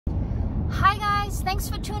guys, thanks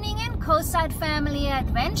for tuning in. Coastside Family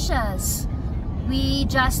Adventures. We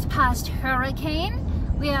just passed Hurricane.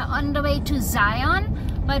 We are on the way to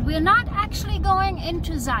Zion, but we're not actually going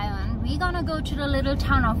into Zion. We're gonna go to the little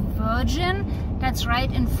town of Virgin that's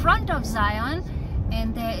right in front of Zion,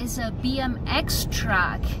 and there is a BMX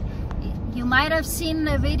track. You might have seen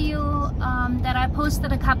the video that I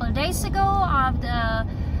posted a couple days ago of the,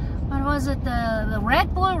 what was it, the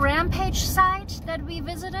Red Bull Rampage site that we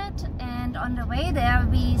visited, and on the way there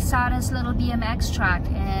we saw this little BMX track,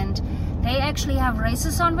 and they actually have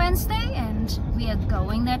races on Wednesday, and we are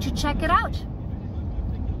going there to check it out.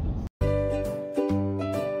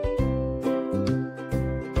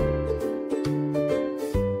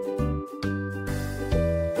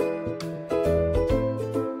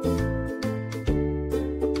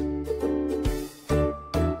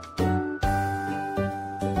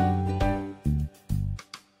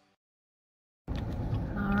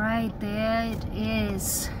 There it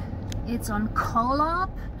is. It's on Co-op,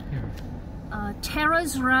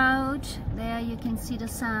 Terrace Road. There you can see the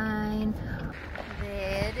sign.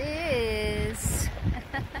 There it is.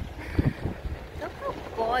 Look how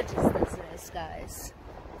gorgeous this is, guys.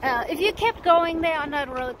 If you kept going there on that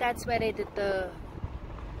road, that's where they did the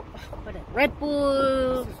Red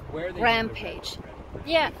Bull Rampage.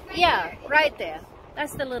 Yeah, right there.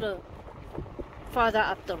 That's the little farther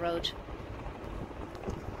up the road.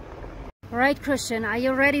 Alright, Christian, are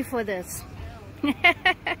you ready for this?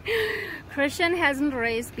 Christian hasn't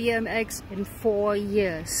raced BMX in 4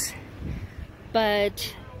 years,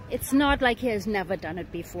 but it's not like he has never done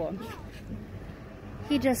it before.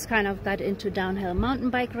 He just kind of got into downhill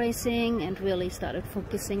mountain bike racing and really started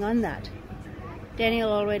focusing on that.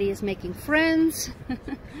 Daniel already is making friends.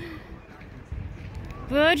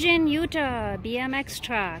 Virgin, Utah, BMX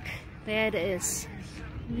track. There it is.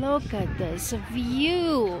 Look at this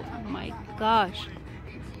view. Oh my gosh,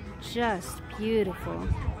 just beautiful.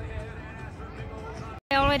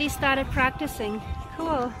 I already started practicing.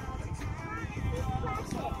 Cool.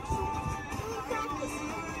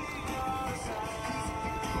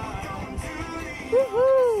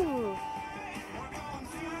 Woohoo!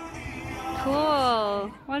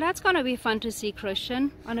 Cool. Well, that's gonna be fun to see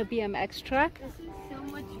Christian on a BMX track.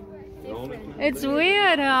 It's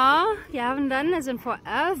weird, huh? You haven't done this in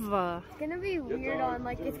forever. It's gonna be weird on,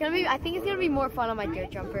 like, it's gonna be, I think it's gonna be more fun on my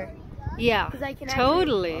dirt jumper. Yeah, I can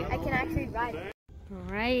totally. I can actually ride it.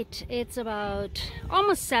 Right, it's about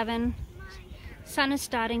almost 7. Sun is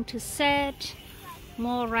starting to set.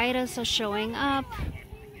 More riders are showing up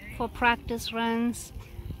for practice runs.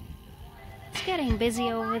 It's getting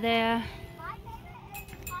busy over there.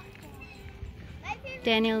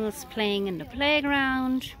 Daniel is playing in the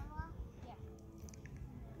playground.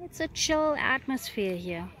 It's a chill atmosphere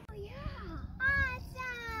here. Oh yeah!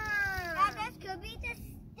 Awesome! That could be the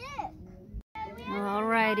stick.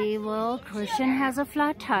 Alrighty, well, Christian has a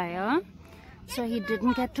flat tire, so he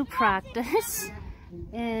didn't get to practice.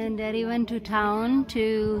 And Daddy went to town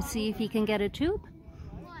to see if he can get a tube.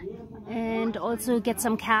 And also get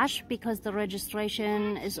some cash, because the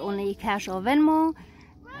registration is only cash or Venmo.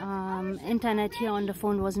 Internet here on the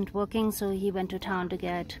phone wasn't working, so he went to town to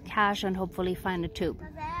get cash and hopefully find a tube.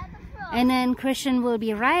 And then Christian will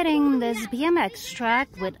be riding this BMX track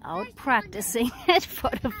without practicing it for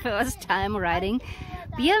the first time riding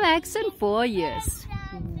BMX in 4 years.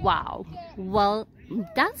 Wow. Well,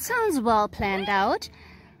 that sounds well planned out.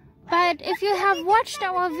 But if you have watched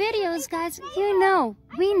our videos, guys, you know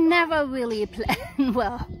we never really plan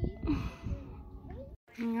well.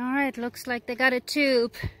 Alright, looks like they got a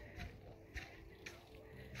tube.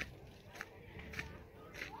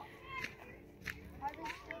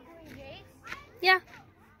 Yeah.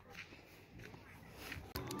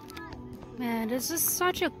 Man, this is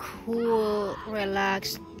such a cool,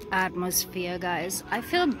 relaxed atmosphere, guys. I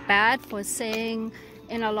feel bad for saying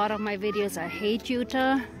in a lot of my videos I hate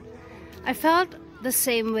Utah. I felt the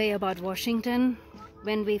same way about Washington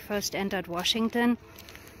when we first entered Washington.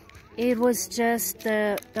 It was just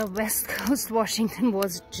the West Coast Washington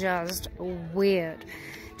was just weird.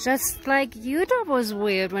 Just like Utah was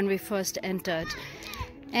weird when we first entered.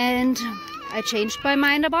 And I changed my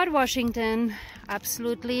mind about Washington.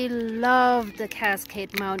 Absolutely loved the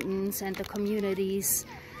Cascade Mountains and the communities,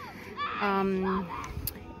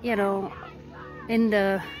 you know, in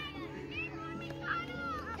the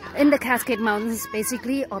Cascade Mountains,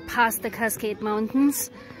 basically, or past the Cascade Mountains.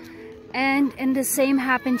 And the same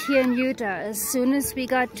happened here in Utah. As soon as we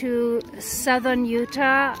got to southern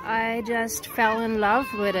Utah, I just fell in love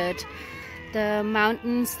with it. The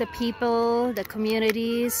mountains, the people, the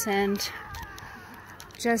communities, and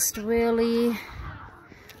just really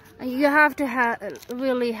You have to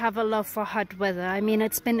really have a love for hot weather. I mean,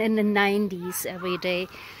 it's been in the 90s every day.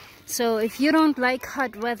 So if you don't like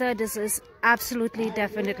hot weather, this is absolutely,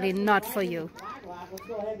 definitely not for you.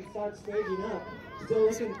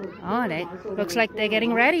 Oh, that looks like they're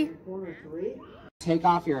getting ready. Take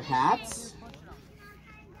off your hats.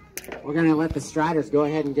 We're going to let the striders go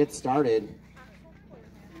ahead and get started.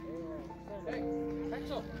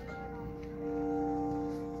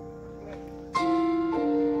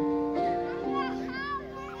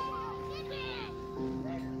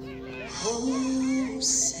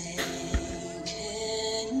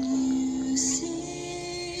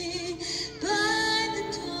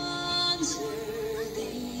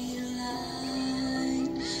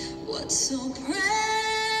 So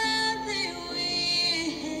proudly we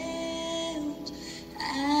hailed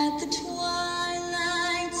at the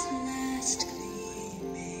twilight's last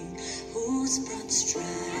gleaming, whose broad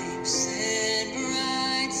stripes and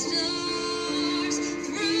bright stars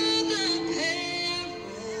through the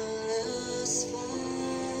perilous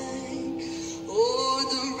fight o'er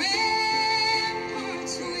the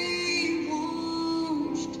ramparts we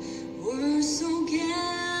watched were so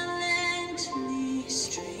gallantly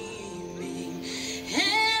streaming.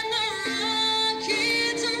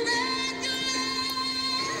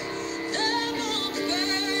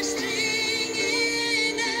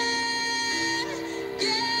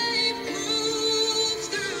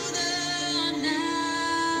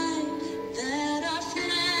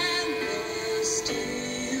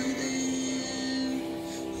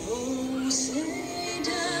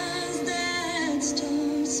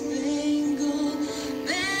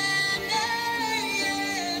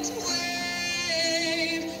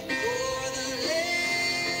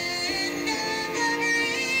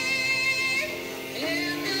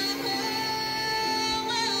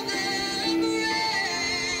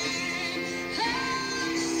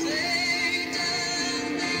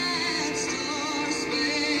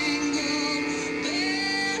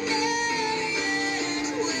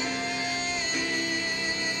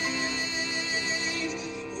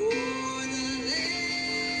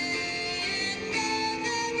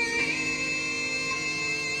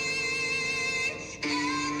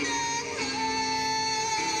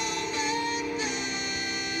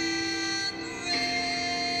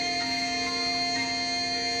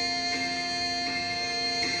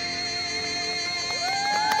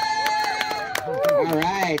 All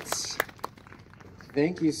right.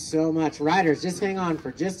 Thank you so much. Riders, just hang on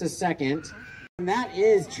for just a second. And that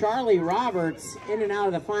is Charlie Roberts in and out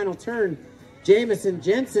of the final turn. Jamison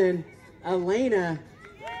Jensen, Elena,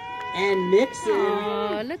 and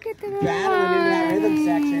Nixon look at the battling into that rhythm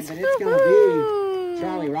section, but it's going to be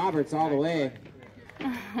Charlie Roberts all the way.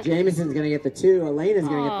 Jameson's going to get the 2, Elena's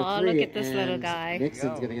going to get the 3, look at this little guy.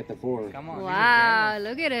 Nixon's going to get the 4. Come on, wow,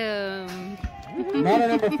 look at him. Medal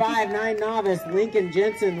number 5, 9 novice, Lincoln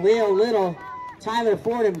Jensen, Leo Little, Tyler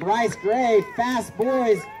Ford, and Bryce Gray. Fast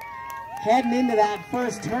boys heading into that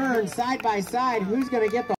first turn, side by side. Who's going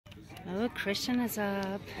to get the... Oh, Christian is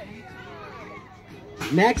up.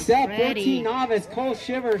 Next up, Ready. 14 novice, Cole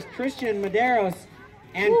Shivers, Christian Medeiros,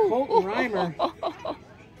 and Colton Reimer.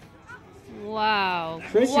 Wow.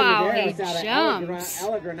 Christian wow, Medeiros he out jumps. of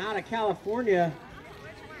Ella Granada, California.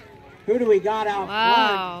 Who do we got out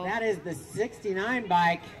Wow. front? That is the 69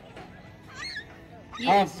 bike He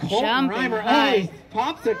of is Colton jumping Reimer. high. Oh, he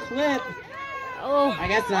pops a clip. Oh, I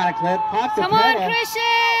guess not a clip. Pops a come on, pedal. Christian!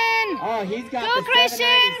 Oh, he's got Go, the Christian!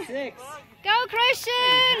 796. Go, I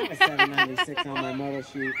Christian! have a 796 on my moto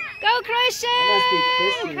sheet. Go, Christian! That must be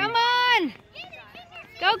Christian. Come on!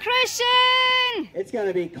 Go, Christian! It's going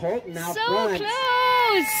to be Colton out So front.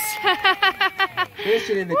 close!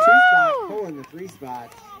 Christian in the 2 Woo! spot, Cole in the 3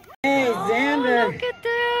 spot. Hey, Xander, Look at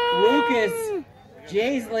them! Lucas,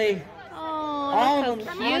 Jaisley, Oh, all look of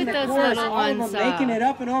how them on cute the those course, little all of ones them making are. it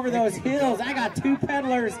up and over those hills. I got 2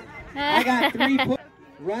 pedalers. I got 3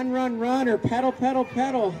 run, run, run, or pedal, pedal,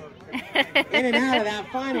 pedal. In and out of that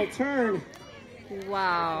final turn.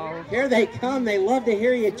 Wow. Here they come. They love to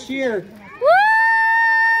hear you cheer. Woo!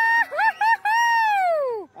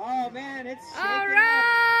 Oh, man, it's shaking All up. right!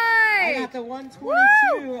 I got the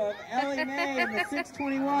 122 of Ellie Mae and the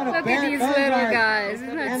 621 of Look at Barrett these little Bogart. guys.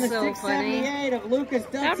 And Isn't the that so funny? 678 of Lucas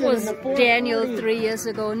Dutson. That was and the 440 Daniel 3 years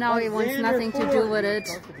ago. Now he wants Xander nothing to do Ford. with it.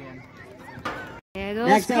 There goes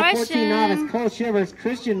Next up, 14 Christian. novice, Cole Shivers,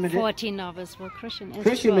 Christian 14 novice. Well, Christian is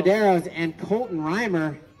Christian 12. Medeiros, and Colton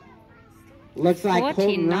Reimer. Looks like 14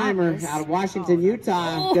 Colton Reimer novice. out of Washington,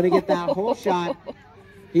 Utah, going to get that whole shot.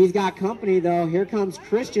 He's got company, though. Here comes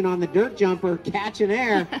Christian on the dirt jumper, catching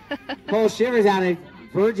air. Cole Shivers out of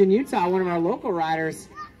Virgin, Utah, one of our local riders.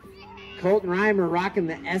 Colton Reimer rocking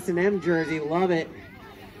the S&M jersey. Love it.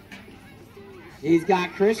 He's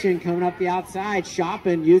got Christian coming up the outside,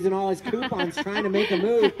 shopping, using all his coupons, trying to make a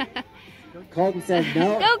move. Colton says,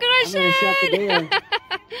 no, Go, Christian! I'm going to shut the door.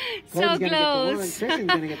 So Colton's gonna get the one, close. Christian's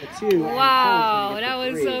going to get the 2. Wow, and that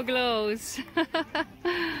Cole's was gonna get the so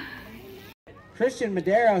 3. close. Christian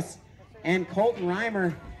Medeiros and Colton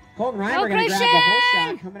Reimer. Colton Reimer Go, going to grab the whole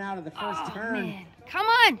Christian! shot coming out of the first turn. Man. Come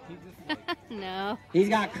on. No. He's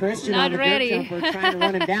got Christian Not on the ready. dirt jumper trying to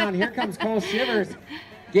run him down. Here comes Cole Shivers,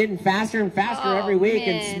 getting faster and faster Oh, every week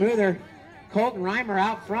man. and smoother. Colton Reimer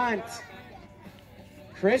out front.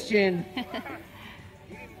 Christian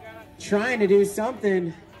trying to do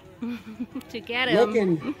something, To get him.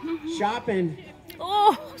 looking, shopping.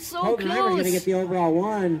 Oh, so Colton Reimer's going to close. get the overall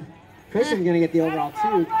 1. Christian's going to get the overall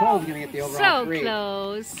 2. Cole's going to get the overall So 3.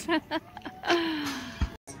 close.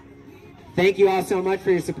 Thank you all so much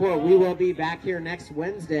for your support. We will be back here next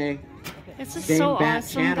Wednesday. This is Same so bat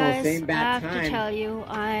awesome, channel, guys. same bat I have time. to tell you,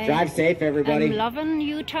 Drive safe, everybody. I'm loving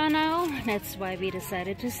Utah now. That's why we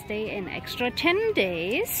decided to stay an extra 10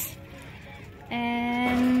 days.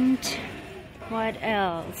 And what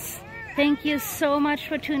else? Thank you so much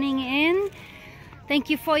for tuning in. Thank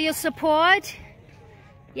you for your support.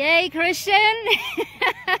 Yay, Christian!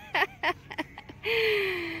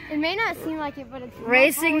 It may not seem like it, but it's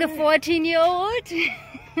Racing the 14-year-old.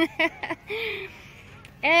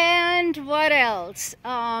 And what else?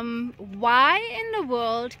 Why in the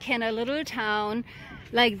world can a little town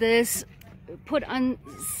like this put on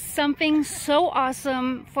something so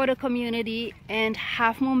awesome for the community and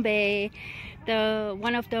Half Moon Bay,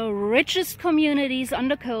 one of the richest communities on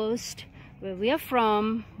the coast where we are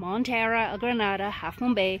from, Montara, Granada, Half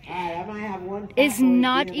Moon Bay, I might have one is Fat Boy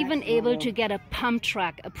not BMX even able photo. to get a pump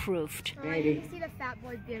track approved. Maybe. You see the Fat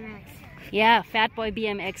Boy BMX. Yeah, Fat Boy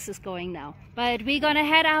BMX is going now. But we're gonna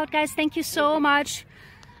head out, guys. Thank you so much.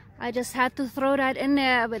 I just had to throw that in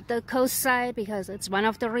there with the Coastside because it's one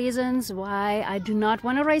of the reasons why I do not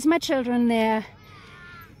want to raise my children there.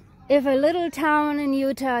 If a little town in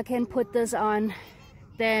Utah can put this on,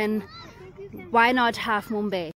 then why not Half Moon Bay?